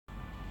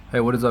Hey,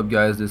 what is up,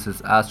 guys? This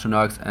is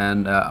Astronax,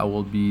 and I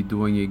will be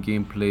doing a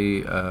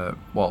gameplay,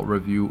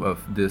 review of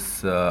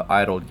this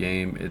idle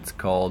game. It's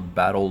called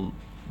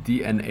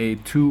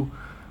BattleDNA2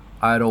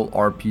 Idle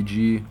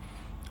RPG.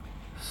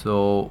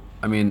 So,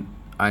 I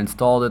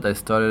installed it, I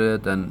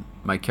started it, and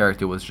my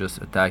character was just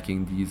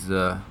attacking these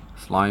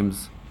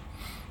slimes.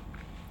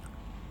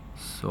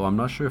 So I'm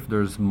not sure if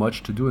there's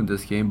much to do in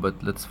this game,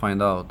 but let's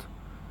find out.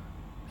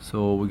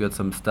 So we got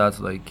some stats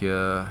like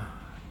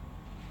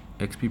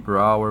XP per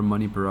hour,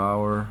 money per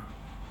hour.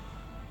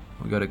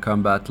 We got a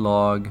combat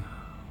log.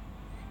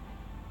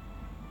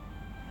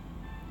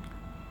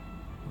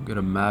 We got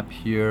a map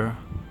here.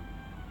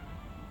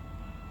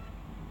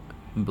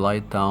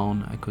 Blight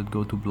Town. I could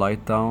go to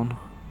Blight Town.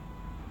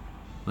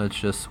 Let's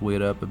just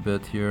wait up a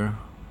bit here.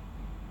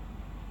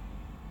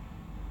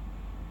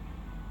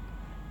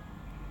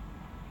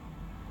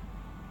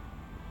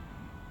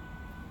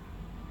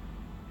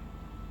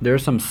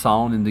 There's some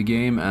sound in the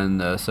game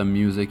and some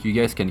music. You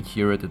guys can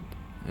hear it.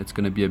 It's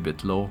gonna be a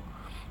bit low.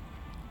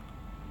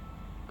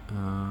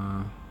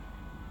 So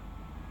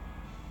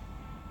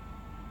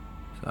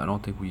I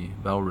don't think we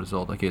battle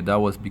result. Okay,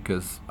 that was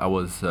because I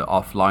was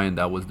offline.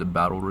 That was the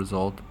battle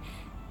result.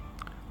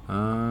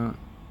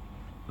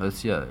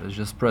 Let's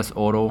just press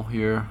auto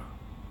here.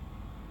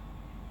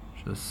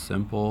 Just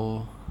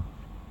simple.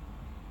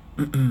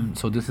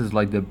 So this is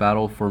like the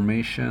battle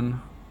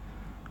formation.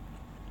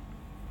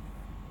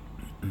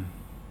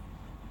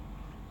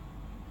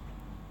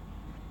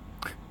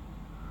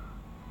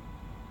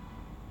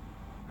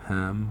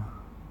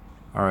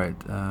 Alright,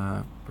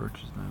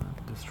 purchase them,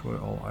 destroy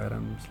all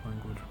items,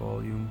 language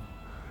volume,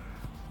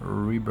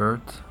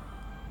 rebirth.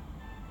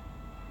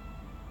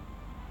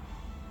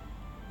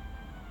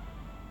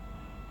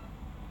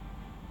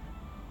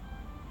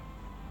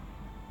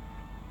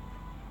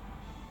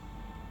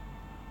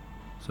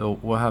 So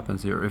what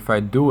happens here? If I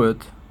do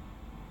it,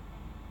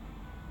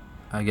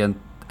 I get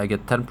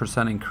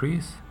 10%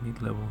 increase. Need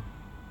level.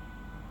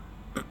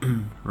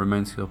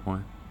 Remain skill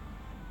point.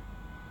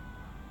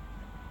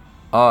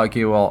 Oh,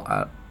 okay,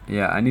 well,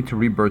 yeah, I need to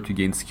rebirth to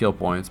gain skill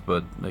points,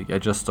 but like I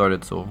just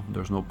started, so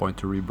there's no point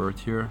to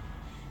rebirth here.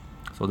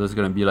 So there's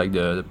gonna be like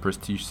the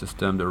prestige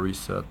system, the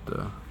reset.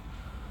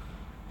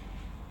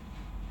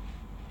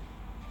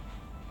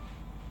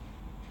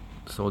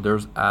 So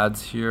there's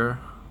ads here.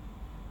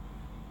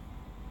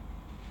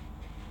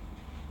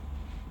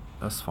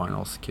 That's fine,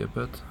 I'll skip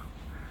it.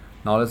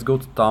 Now let's go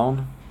to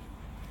town.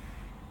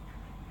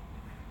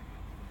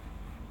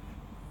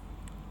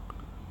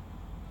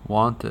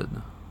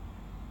 Wanted.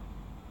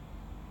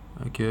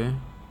 Okay.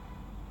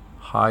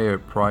 Higher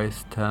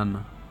price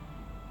 10.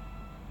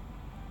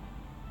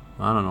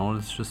 I don't know,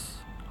 let's just...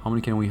 How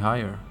many can we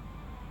hire?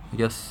 I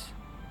guess...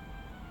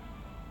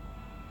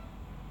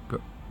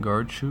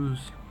 guard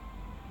shoes?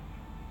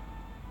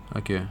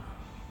 Okay.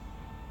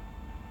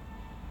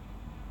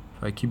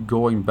 If I keep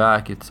going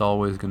back, it's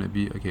always gonna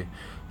be... Okay,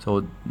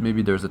 so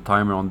maybe there's a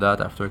timer on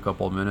that. After a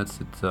couple of minutes,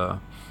 it's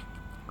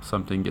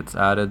something gets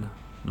added.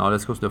 Now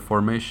let's go to the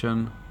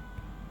formation.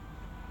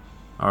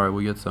 Alright,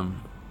 we get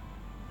some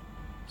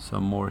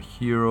more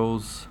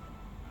heroes.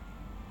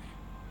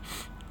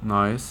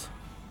 Nice.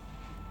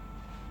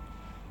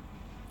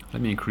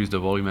 Let me increase the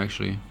volume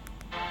actually.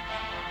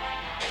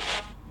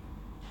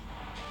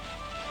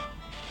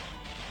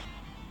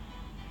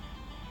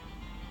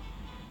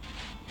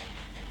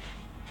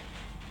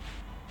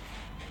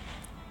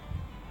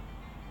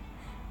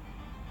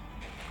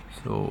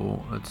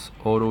 So let's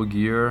auto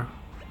gear.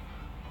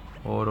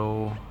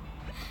 Auto.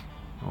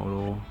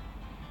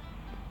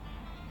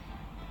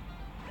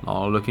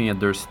 Now looking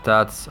at their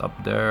stats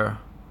up there,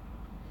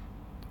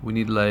 we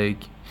need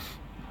like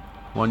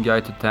one guy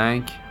to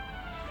tank.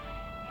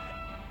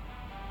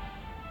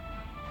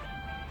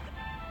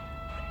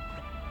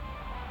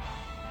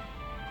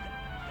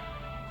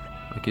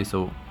 Okay,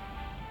 so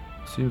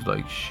seems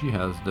like she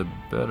has the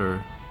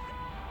better.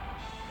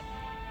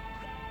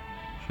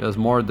 She has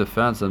more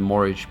defense and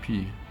more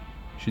HP.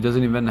 She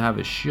doesn't even have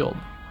a shield.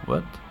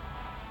 What?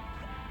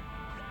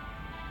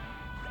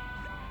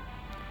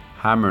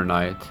 Hammer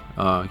Knight.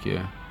 Oh,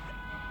 okay.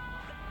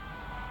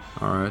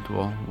 Alright,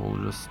 well, we'll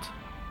just...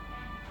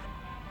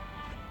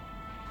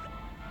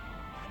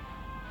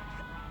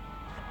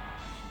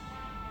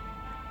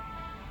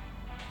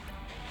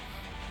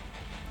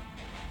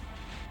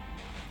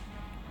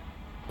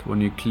 When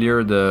you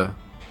clear the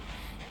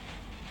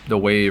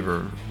wave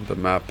or the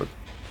map,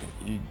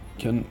 you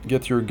can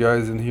get your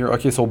guys in here.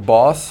 Okay, so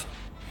boss.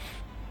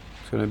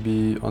 It's gonna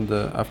be on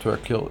the... after I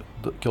kill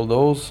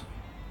those.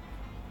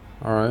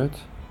 Alright.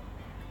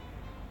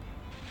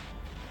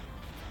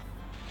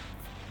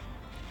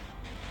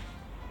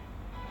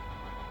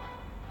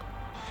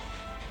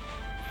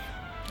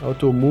 How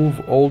to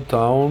move Old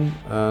Town,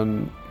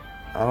 and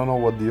I don't know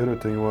what the other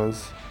thing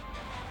was.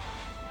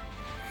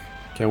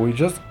 Can we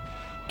just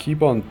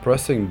keep on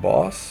pressing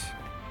boss?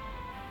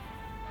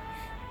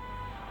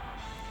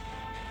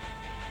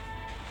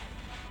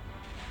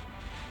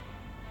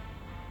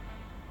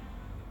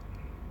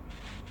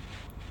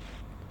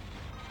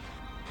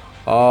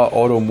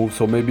 Auto move,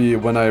 so maybe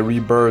when I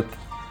rebirth,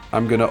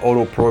 I'm gonna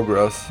auto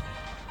progress.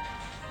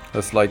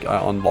 That's like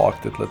I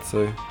unlocked it, let's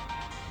say.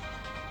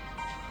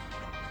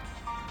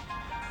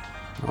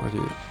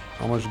 Okay,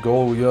 how much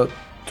gold we got?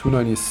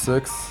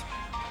 296.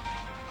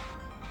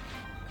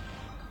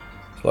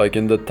 So like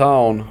in the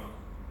town,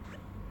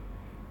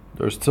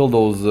 there's still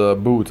those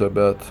boots, I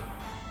bet.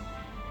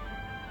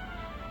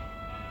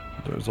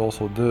 There's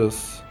also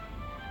this.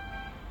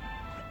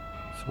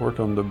 Let's work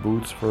on the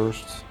boots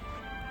first.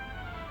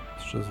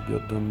 Let's just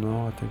get them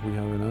now. I think we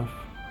have enough.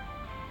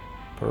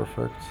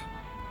 Perfect.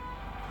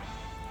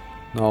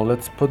 Now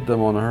let's put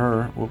them on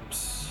her.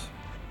 Whoops.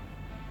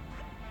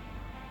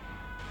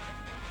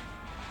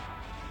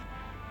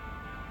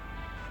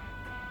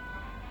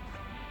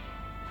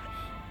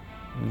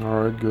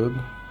 Alright, good.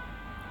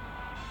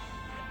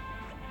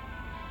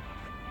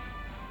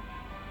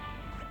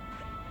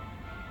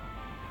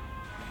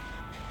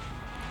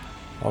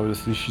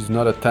 Obviously she's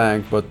not a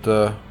tank, but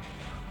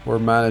we're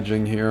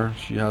managing here.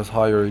 She has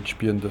higher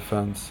HP and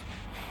defense.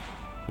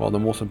 Well, the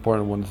most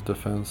important one is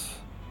defense.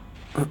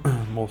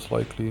 Most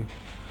likely.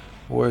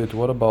 Wait,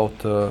 what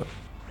about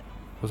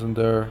wasn't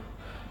there?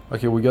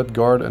 Okay, we got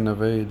guard and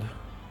evade.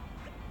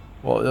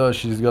 Well, yeah,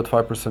 she's got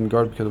 5%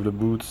 guard because of the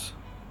boots.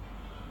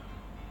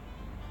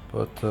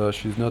 But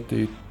she's not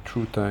the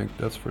true tank,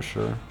 that's for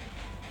sure.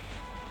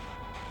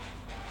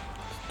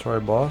 Let's try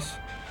boss.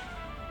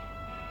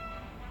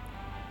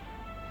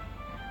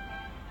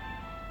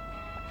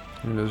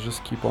 I mean, let's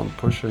just keep on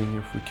pushing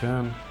if we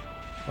can.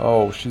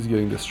 Oh, she's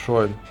getting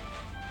destroyed.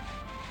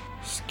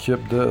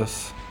 Skip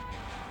this.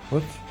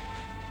 What?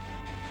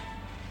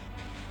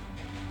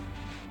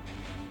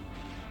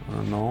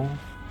 No.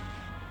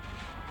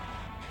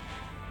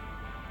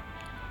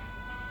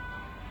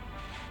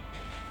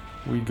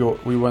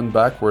 We went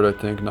backward, I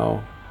think,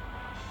 now.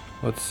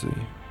 Let's see.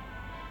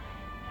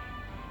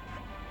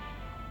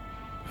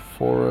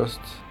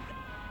 Forest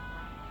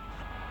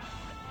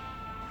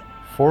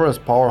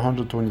power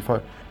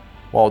 125.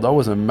 Wow, that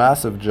was a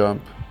massive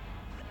jump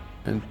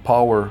in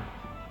power.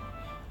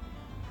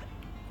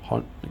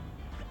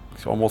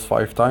 It's almost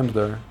 5 times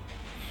there.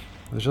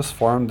 Let's just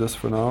farm this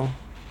for now.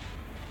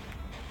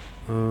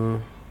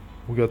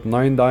 We got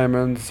 9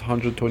 diamonds,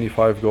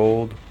 125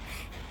 gold.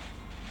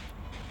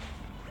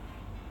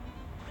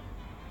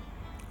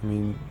 I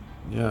mean,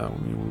 yeah,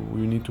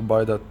 we need to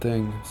buy that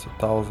thing. It's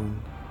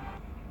 1,000.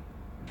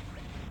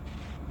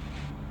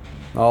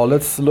 Now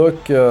let's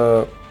look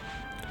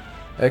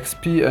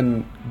XP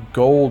and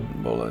gold.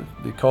 Well,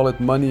 they call it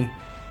money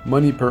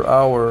per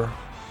hour.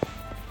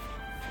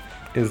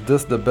 Is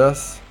this the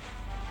best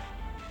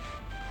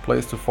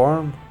place to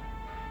farm?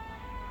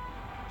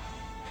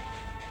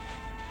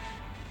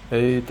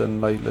 8 and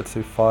like let's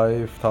say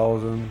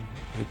 5,000,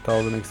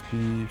 8,000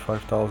 XP,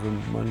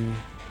 5,000 money.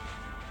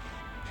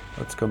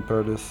 Let's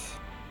compare this.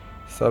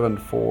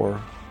 7-4.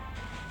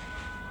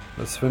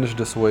 Let's finish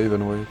this wave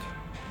and wait.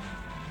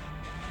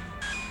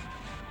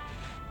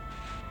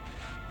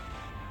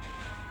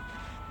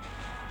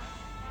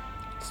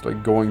 It's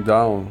like going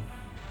down.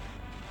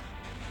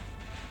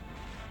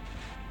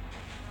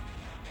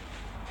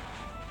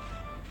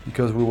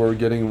 Because we were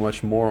getting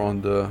much more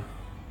on the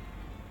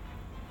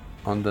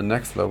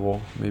next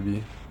level,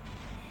 maybe.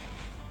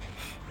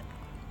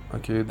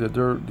 Okay,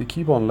 they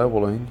keep on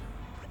leveling.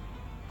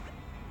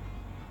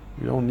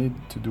 We don't need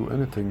to do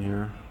anything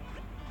here.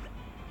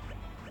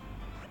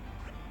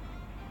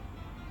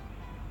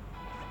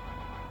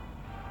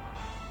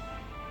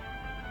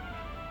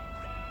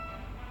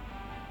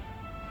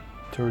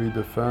 .30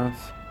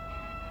 defense.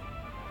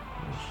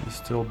 She's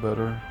still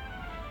better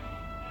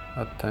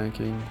at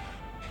tanking.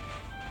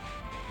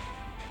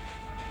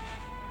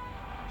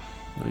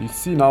 You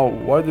see now,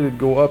 why did it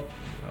go up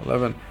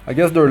 11? I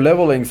guess they're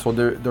leveling, so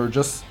they're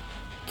just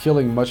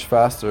killing much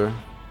faster.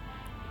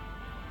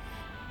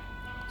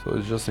 So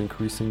it's just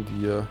increasing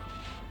the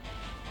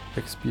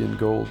XP and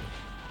gold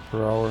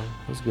per hour.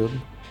 That's good.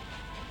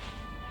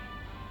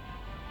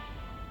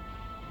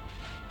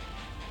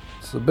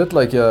 It's a bit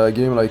like a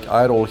game like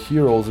Idle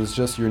Heroes. It's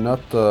just you're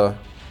not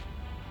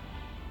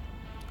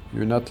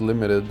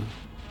limited.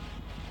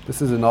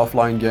 This is an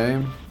offline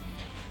game.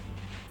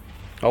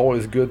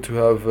 Always good to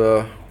have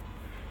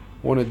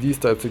one of these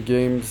types of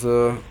games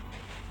in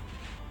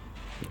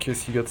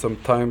case you get some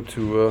time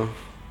to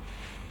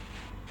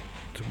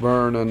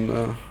burn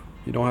and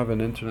you don't have an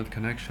internet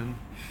connection,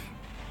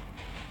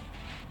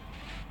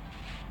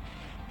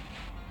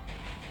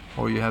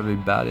 or you have a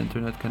bad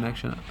internet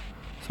connection.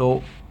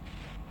 So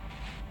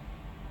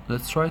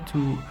let's try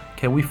to,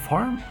 can we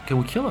farm? Can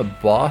we kill a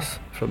boss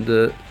from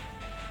the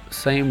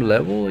same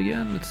level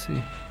again? Let's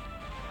see.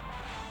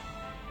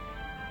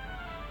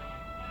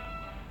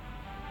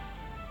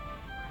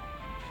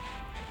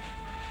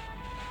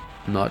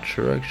 Not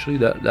sure actually.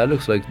 That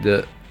looks like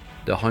the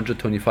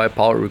 125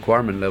 power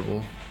requirement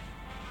level.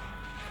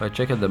 If I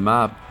check at the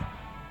map,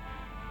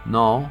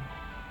 no,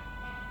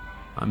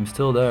 I'm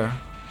still there.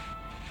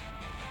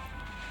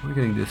 We're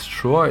getting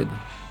destroyed.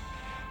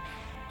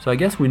 So I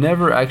guess we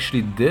never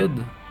actually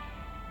did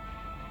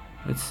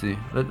Let's see.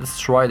 Let's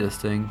try this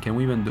thing. Can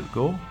we even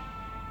go?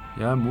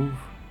 Yeah, move.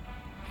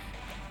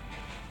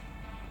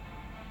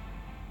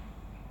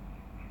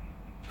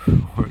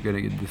 We're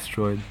gonna get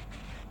destroyed.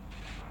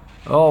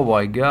 Oh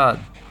my god.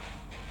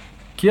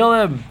 Kill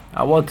him!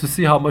 I want to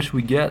see how much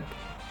we get.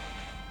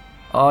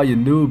 Oh, you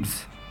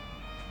noobs.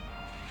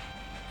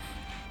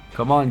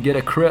 Come on, get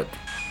a crit.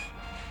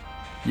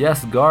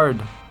 Yes,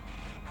 guard.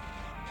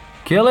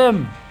 Kill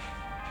him!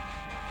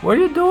 What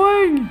are you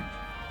doing?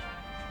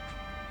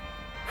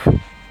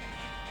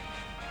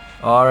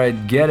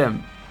 Alright, get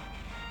him.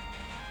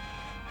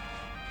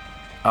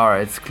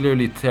 Alright, it's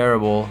clearly a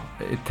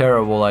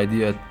terrible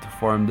idea to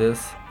farm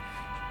this.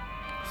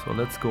 So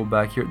let's go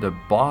back here. The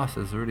boss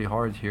is really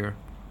hard here.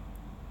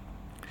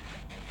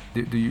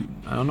 Do you...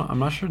 I don't know, I'm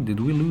not sure. Did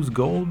we lose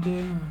gold?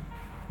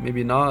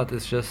 Maybe not.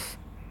 It's just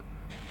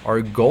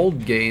our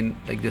gold gain,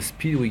 like the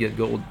speed we get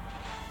gold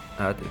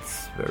at,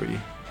 it's very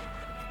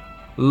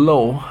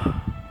low.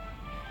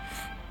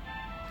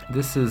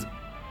 This is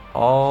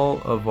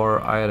all of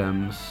our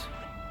items.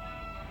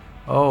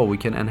 Oh, we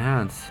can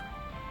enhance.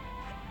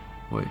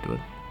 Wait, what?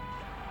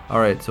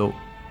 Alright, so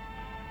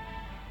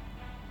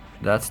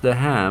that's the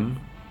ham.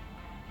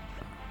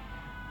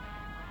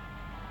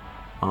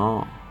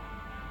 Oh.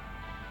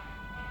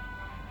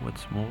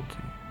 What's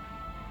multi?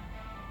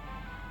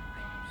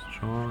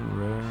 Strong,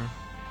 rare.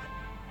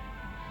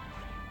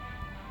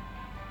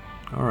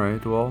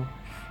 Alright, well.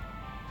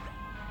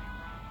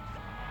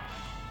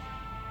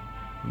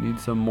 We need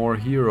some more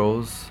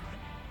heroes.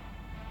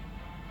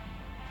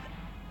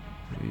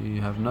 We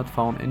have not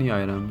found any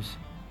items.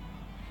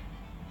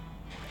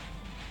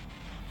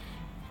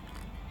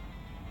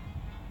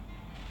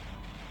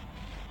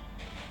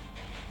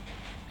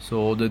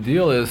 So the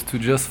deal is to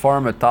just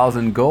farm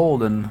 1,000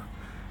 gold and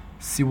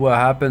see what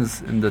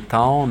happens in the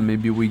town.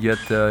 Maybe we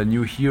get a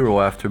new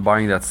hero after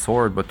buying that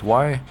sword, but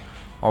why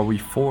are we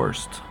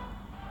forced?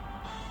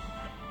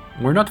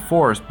 We're not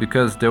forced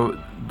because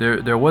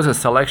there was a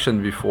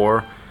selection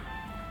before,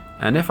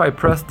 and if I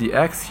press the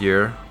X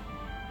here,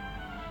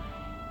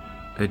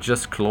 it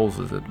just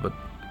closes it, but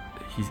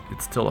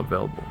it's still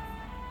available.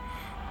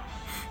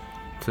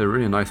 It's a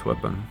really nice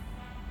weapon.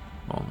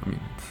 Well, I mean,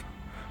 it's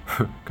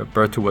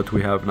compared to what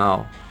we have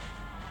now.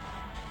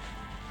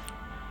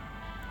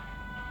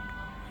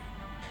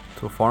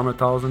 So farm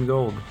 1,000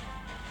 gold.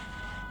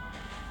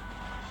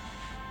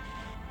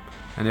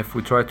 And if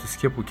we try to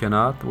skip, we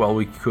cannot. Well,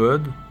 we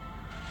could.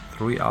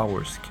 3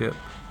 hours skip.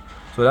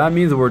 So that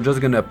means we're just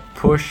gonna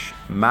push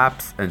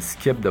maps and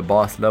skip the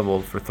boss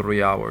level for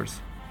 3 hours.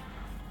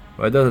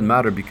 But it doesn't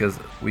matter because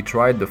we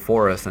tried the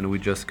forest and we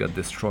just got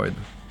destroyed.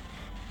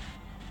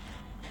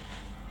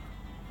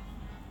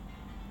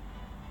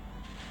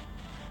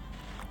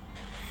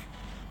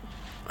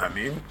 I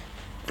mean,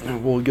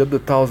 we'll get the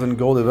 1,000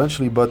 gold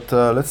eventually, but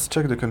let's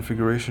check the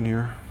configuration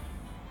here.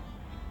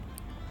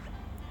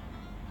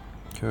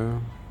 Okay.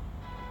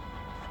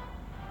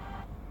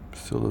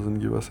 Still doesn't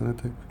give us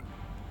anything.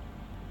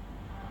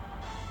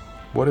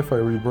 What if I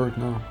rebirth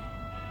now?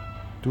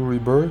 Do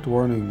rebirth,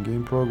 warning,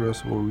 game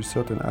progress will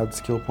reset and add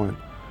skill point.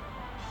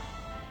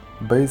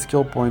 Base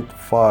skill point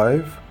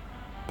 5,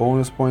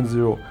 bonus point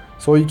 0.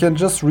 So you can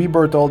just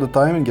rebirth all the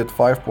time and get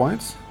 5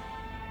 points.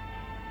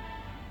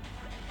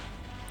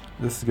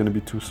 This is gonna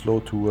be too slow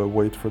to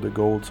wait for the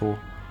gold, so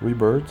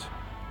rebirth,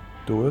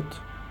 do it.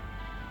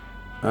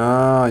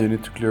 Ah, you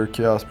need to clear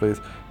chaos place.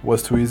 It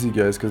was too easy,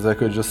 guys, because I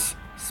could just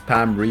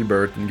spam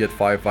rebirth and get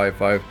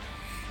 555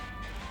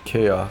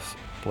 chaos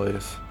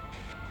place.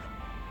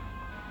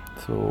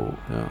 So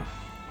yeah,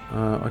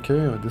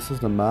 okay, this is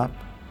the map.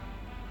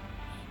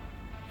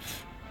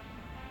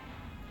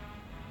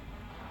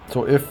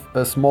 So if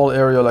a small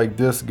area like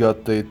this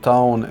got a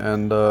town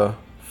and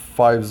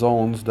 5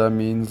 zones, that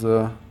means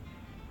I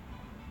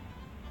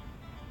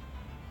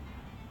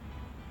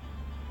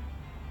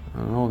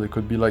don't know, there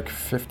could be like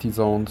 50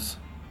 zones.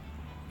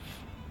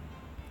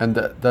 And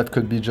that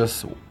could be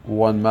just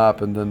one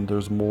map and then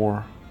there's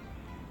more.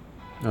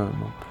 I don't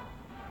know.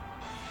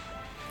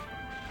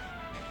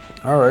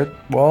 Alright,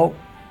 well.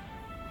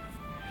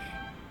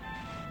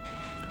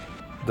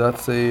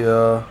 That's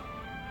a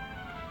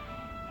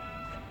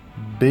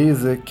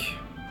basic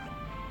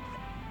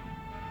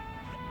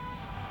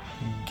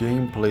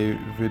gameplay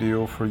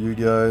video for you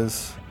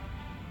guys.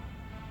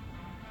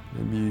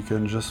 Maybe you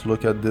can just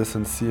look at this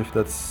and see if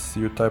that's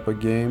your type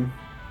of game.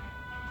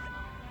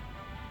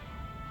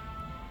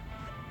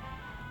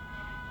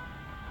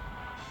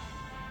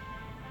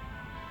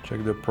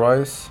 Check the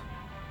price.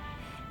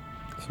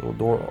 So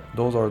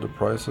those are the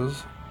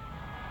prices.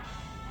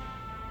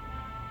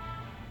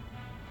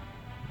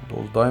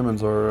 Those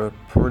diamonds are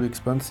pretty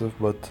expensive,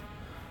 but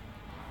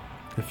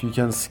if you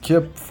can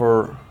skip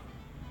for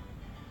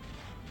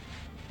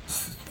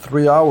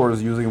 3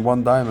 hours using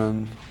 1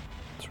 diamond,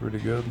 it's really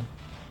good.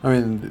 I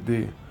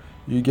mean,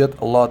 you get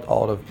a lot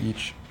out of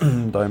each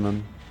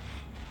diamond.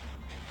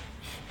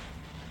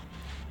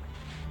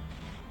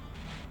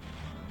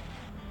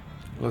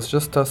 Let's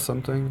just test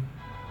something.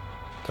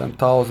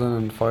 10,000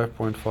 and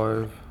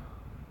 5.5.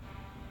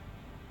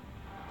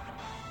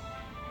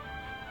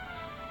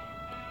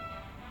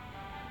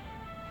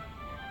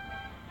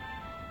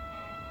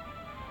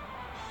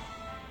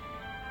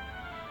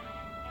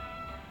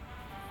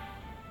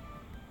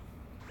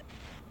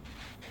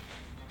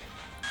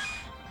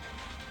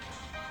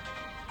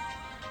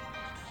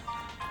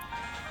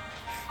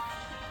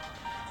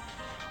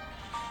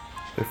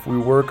 If we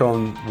work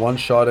on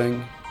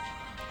one-shotting,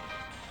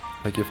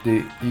 like if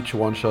they each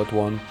one-shot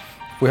one,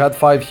 if we had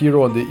 5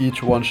 hero and they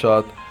each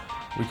one-shot,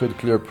 we could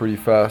clear pretty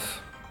fast.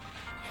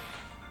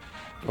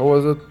 What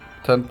was it?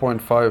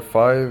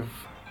 10.55.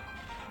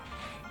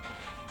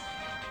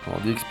 Oh,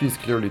 the XP is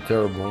clearly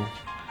terrible.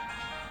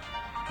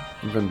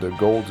 Even the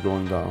gold's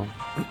going down.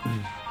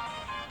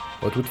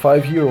 But with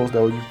 5 heroes,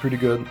 that would be pretty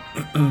good.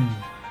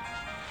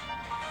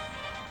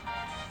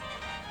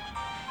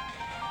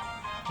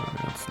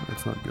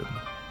 It's not good.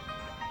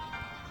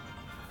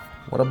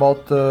 What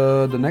about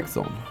the next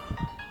zone?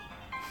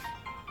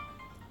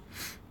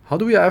 How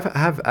do we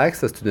have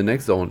access to the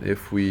next zone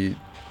if we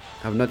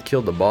have not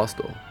killed the boss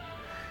though?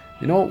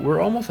 You know, we're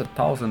almost at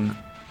 1,000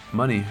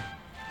 money.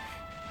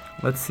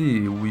 Let's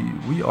see,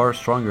 we are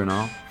stronger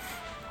now.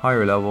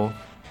 Higher level.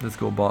 Let's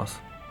go boss.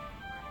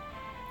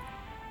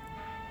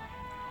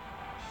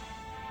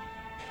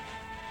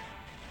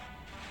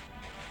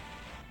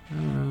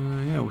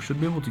 Yeah, we should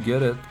be able to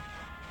get it.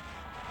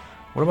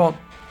 What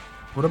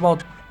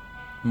about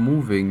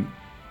moving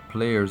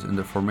players in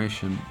the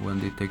formation when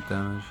they take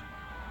damage?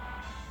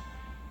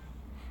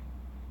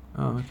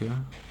 Oh, okay.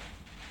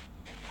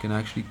 Can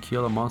actually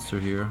kill a monster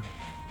here.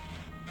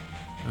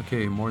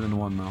 Okay, more than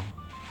one now.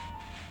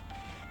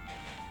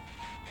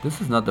 This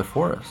is not the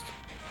forest.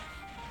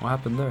 What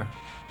happened there?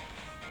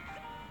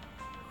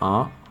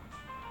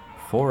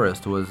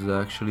 Forest was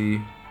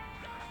actually...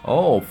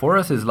 Oh,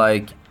 forest is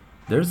like...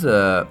 There's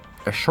a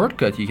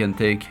shortcut you can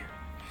take.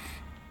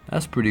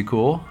 That's pretty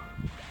cool.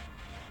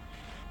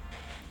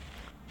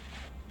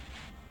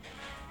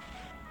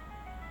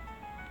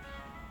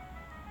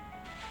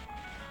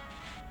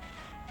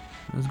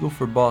 Let's go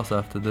for boss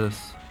after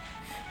this.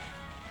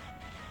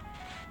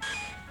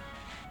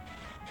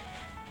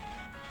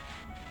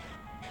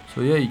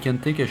 So yeah, you can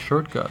take a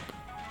shortcut.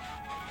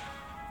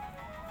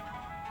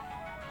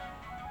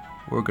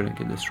 We're gonna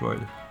get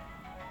destroyed.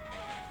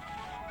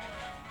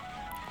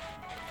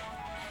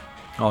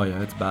 Oh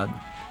yeah, it's bad.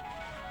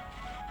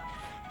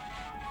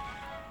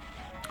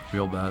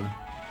 Real bad.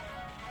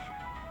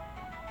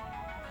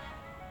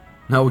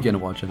 Now we can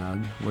watch an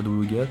ad. What do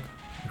we get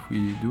if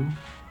we do?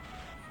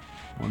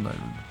 1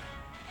 diamond.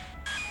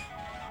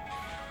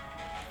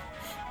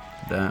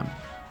 Damn.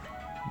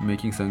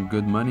 Making some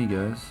good money,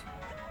 guys.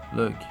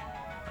 Look,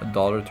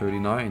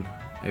 $1.39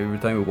 every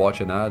time we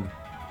watch an ad.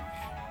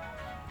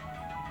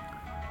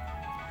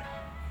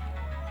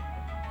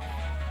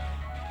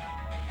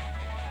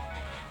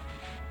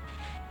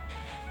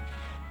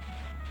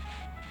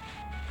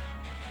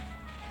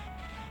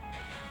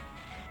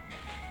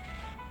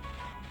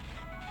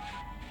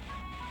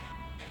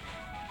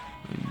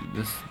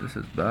 This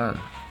is bad.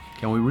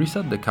 Can we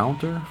reset the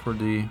counter for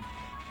the...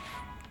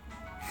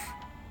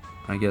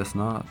 I guess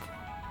not.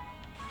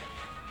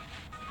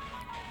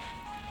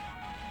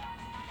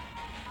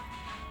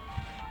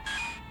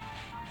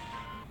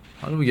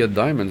 How do we get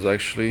diamonds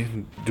actually?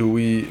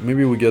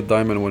 Maybe we get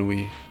diamond when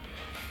we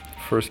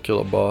first kill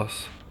a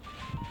boss.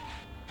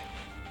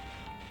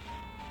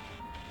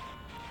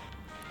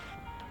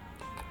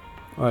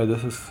 Alright,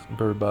 this is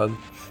very bad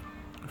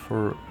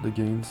for the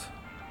gains.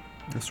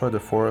 Let's try the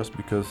forest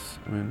because,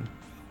 I mean,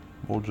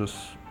 we'll just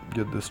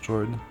get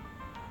destroyed.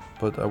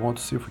 But I want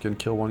to see if we can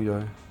kill one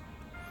guy.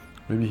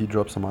 Maybe he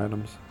drops some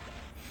items.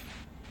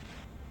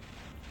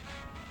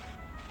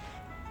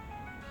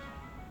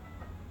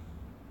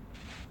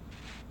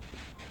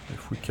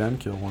 If we can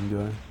kill one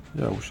guy.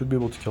 Yeah, we should be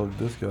able to kill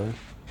this guy.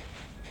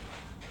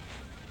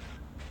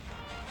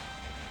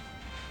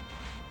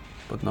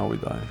 But now we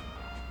die.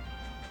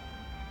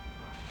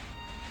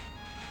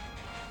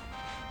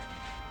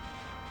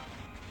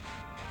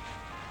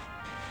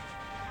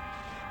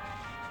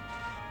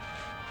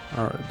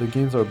 Alright, the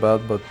gains are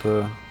bad, but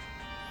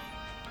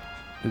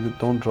they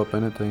don't drop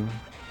anything.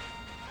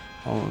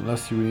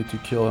 Unless you need to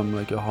kill him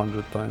like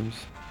 100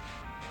 times.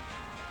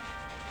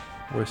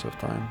 Waste of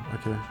time,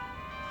 okay.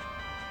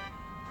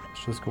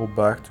 Let's just go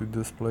back to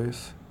this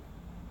place.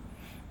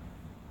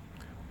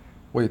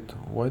 Wait,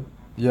 what?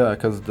 Yeah,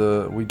 because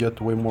we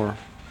get way more.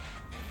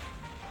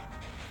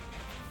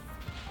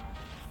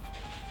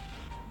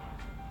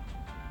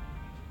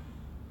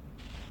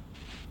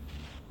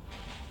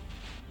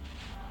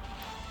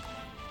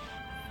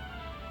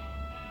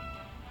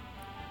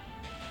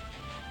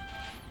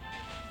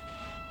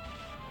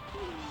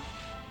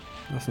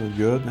 That's not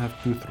good. I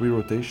have to do 3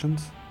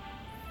 rotations.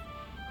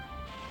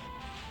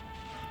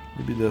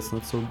 Maybe that's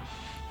not so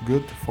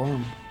good to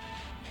farm.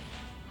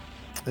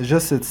 It's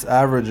just it's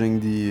averaging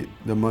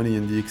the money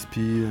and the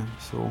XP,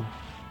 so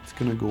it's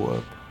gonna go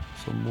up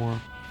some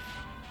more.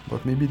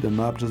 But maybe the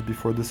map just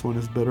before this one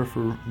is better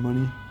for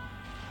money,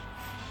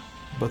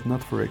 but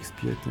not for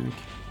XP, I think.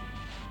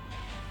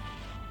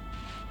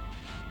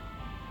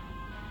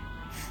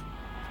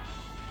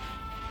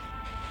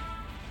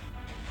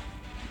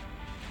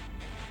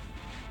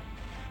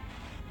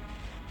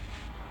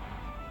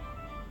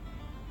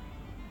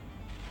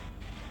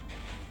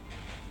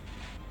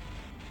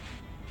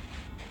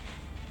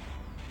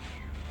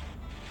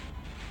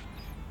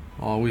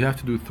 Oh, we have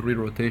to do 3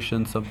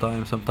 rotations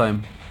sometime,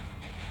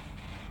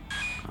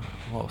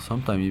 well,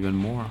 sometime even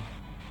more.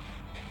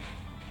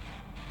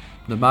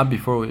 The map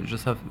before we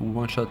just have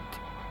one shot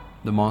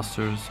the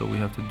monsters, so we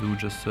have to do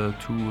just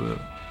 2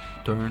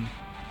 turn.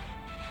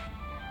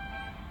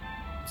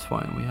 It's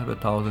fine, we have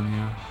 1,000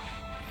 here.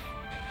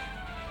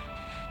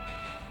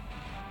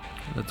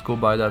 Let's go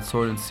buy that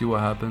sword and see what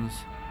happens.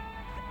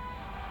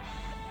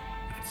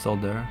 If it's still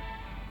there.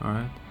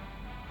 Alright.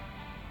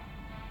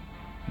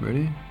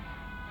 Ready?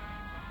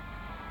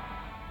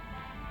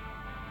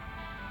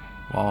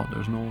 Wow,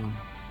 there's no one.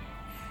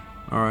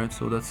 Alright,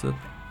 so that's it.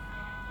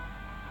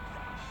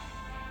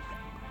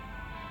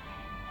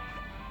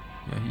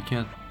 Yeah, he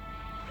can't.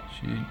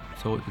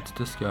 So it's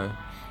this guy.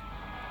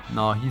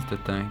 No, he's the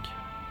tank.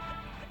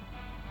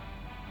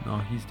 No,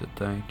 he's the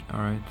tank.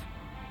 Alright.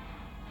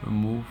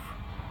 Remove.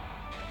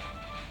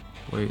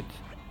 Wait.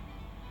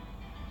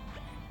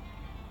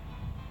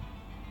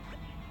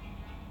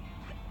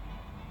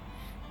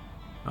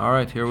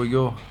 Alright, here we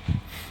go.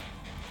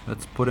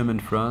 Let's put him in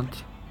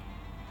front.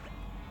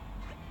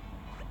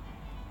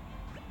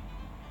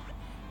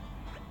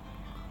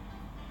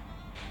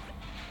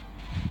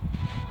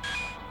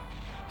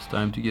 It's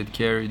time to get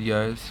carried,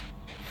 guys.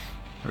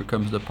 Here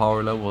comes the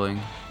power leveling.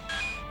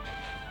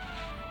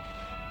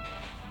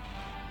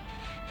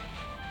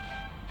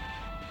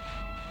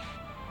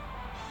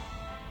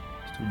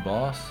 Let's do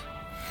boss.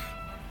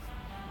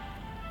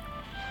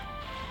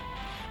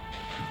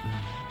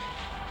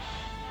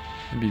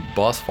 Maybe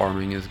boss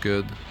farming is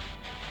good.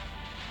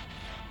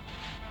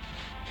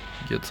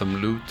 Get some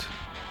loot.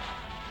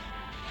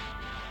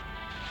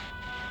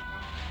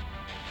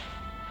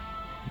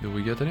 Did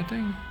we get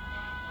anything?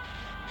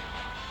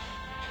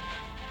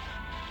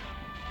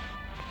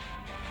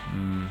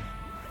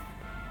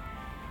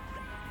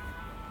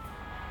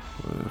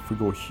 If we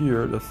go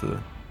here, that's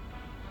a...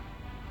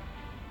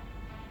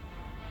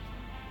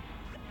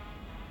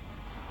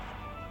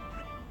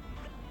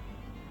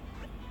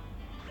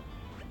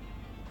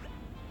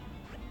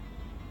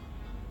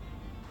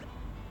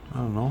 I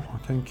don't know, I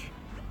think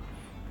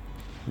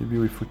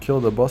maybe if we kill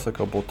the boss a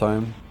couple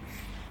times.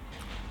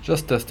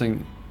 Just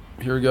testing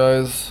here,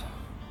 guys.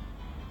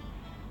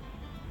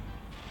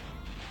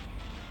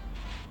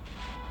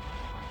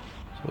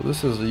 So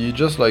this is, you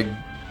just like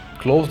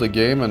close the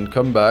game and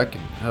come back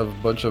and have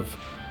a bunch of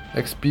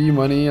XP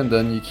money, and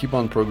then you keep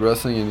on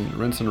progressing and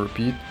rinse and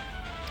repeat.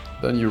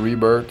 Then you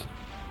rebirth,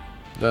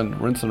 then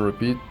rinse and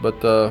repeat.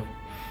 But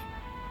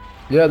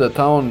yeah, the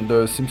town,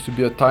 there seems to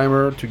be a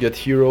timer to get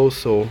heroes,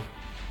 so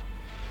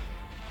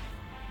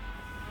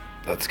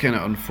that's kind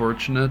of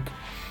unfortunate.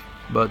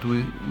 But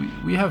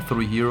we have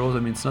 3 heroes. I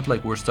mean, it's not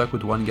like we're stuck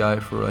with one guy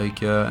for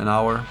like an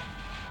hour.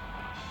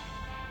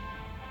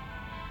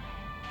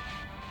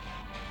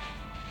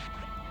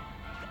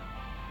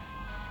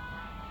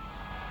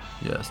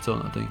 Yeah, still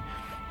nothing.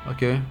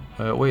 Okay,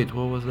 wait,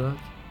 what was that?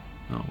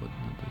 No, what,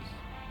 not this.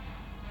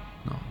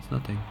 No, it's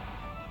nothing.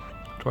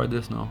 Try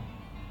this now.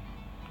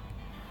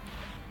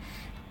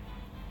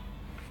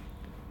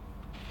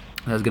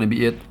 That's gonna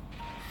be it.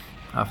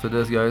 After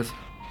this, guys,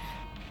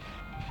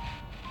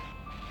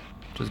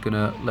 just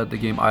gonna let the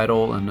game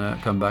idle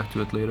and come back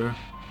to it later.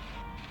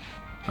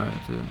 Alright,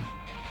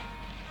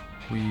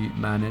 we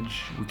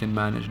can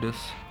manage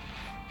this.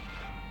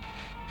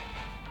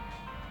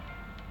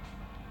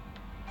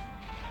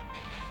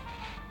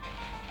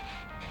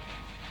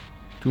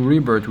 To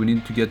rebirth, we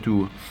need to get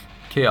to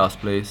Chaos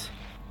Place.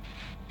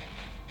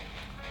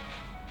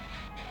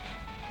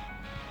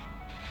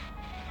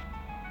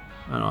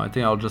 I don't know, I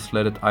think I'll just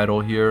let it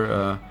idle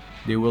here.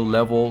 They will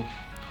level.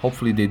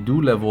 Hopefully they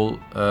do level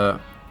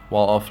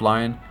while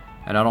offline,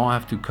 and I don't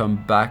have to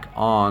come back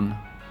on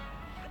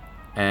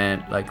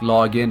and like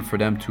log in for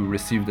them to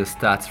receive the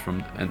stats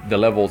from and the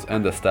levels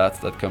and the stats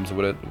that comes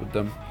with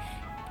them.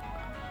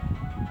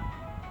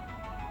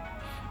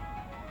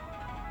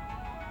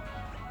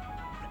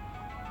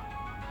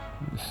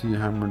 See,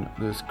 hammer,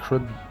 there's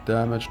crit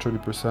damage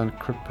 30%,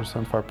 crit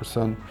percent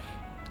 5%,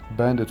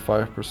 bandit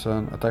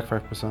 5%, attack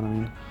 5%, I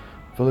mean,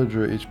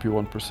 villager HP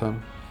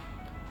 1%.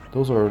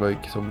 Those are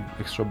like some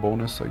extra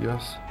bonus, I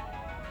guess.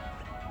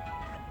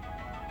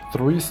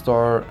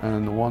 3-star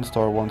and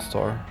 1-star,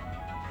 1-star.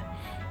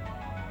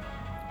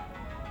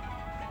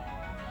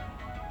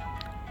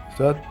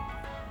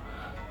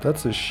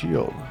 That's a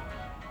shield.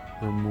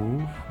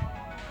 Remove.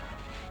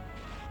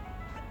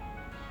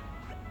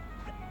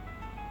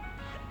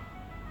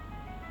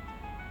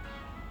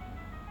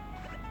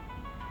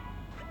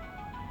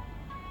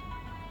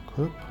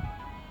 Equip.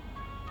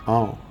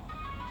 Oh.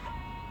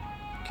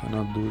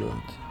 Cannot do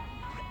that.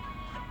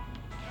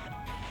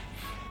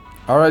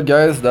 Alright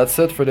guys, that's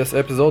it for this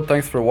episode.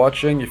 Thanks for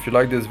watching. If you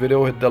like this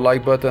video, hit the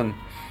like button.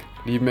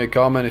 Leave me a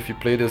comment if you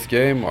play this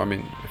game. Or, I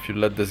mean, if you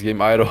let this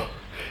game idle.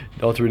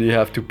 You don't really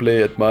have to play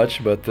it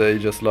much, but you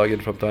just log in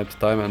from time to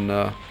time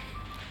and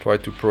try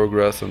to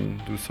progress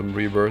and do some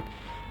rebirth.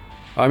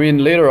 I mean,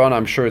 later on,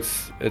 I'm sure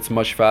it's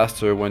much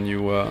faster when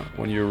you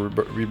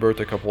rebirth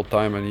a couple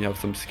times and you have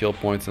some skill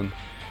points and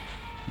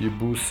you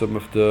boost some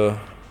of the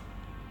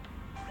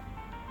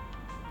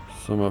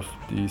some of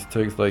these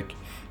things, like,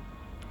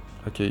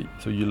 okay,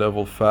 so you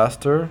level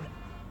faster,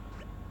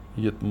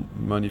 you get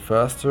money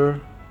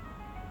faster,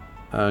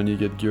 and you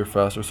get gear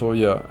faster. So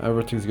yeah,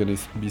 everything's gonna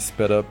be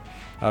sped up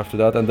after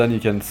that, and then you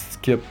can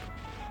skip.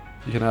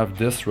 You can have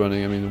this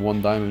running. I mean,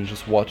 1 diamond,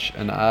 just watch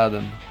an ad,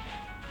 and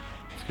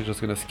it's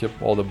just gonna skip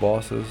all the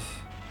bosses.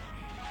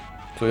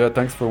 So yeah,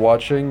 thanks for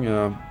watching,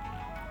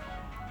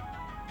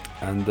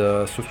 and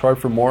subscribe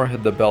for more.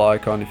 Hit the bell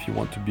icon if you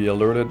want to be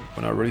alerted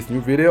when I release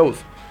new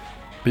videos.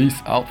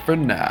 Peace out for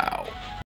now.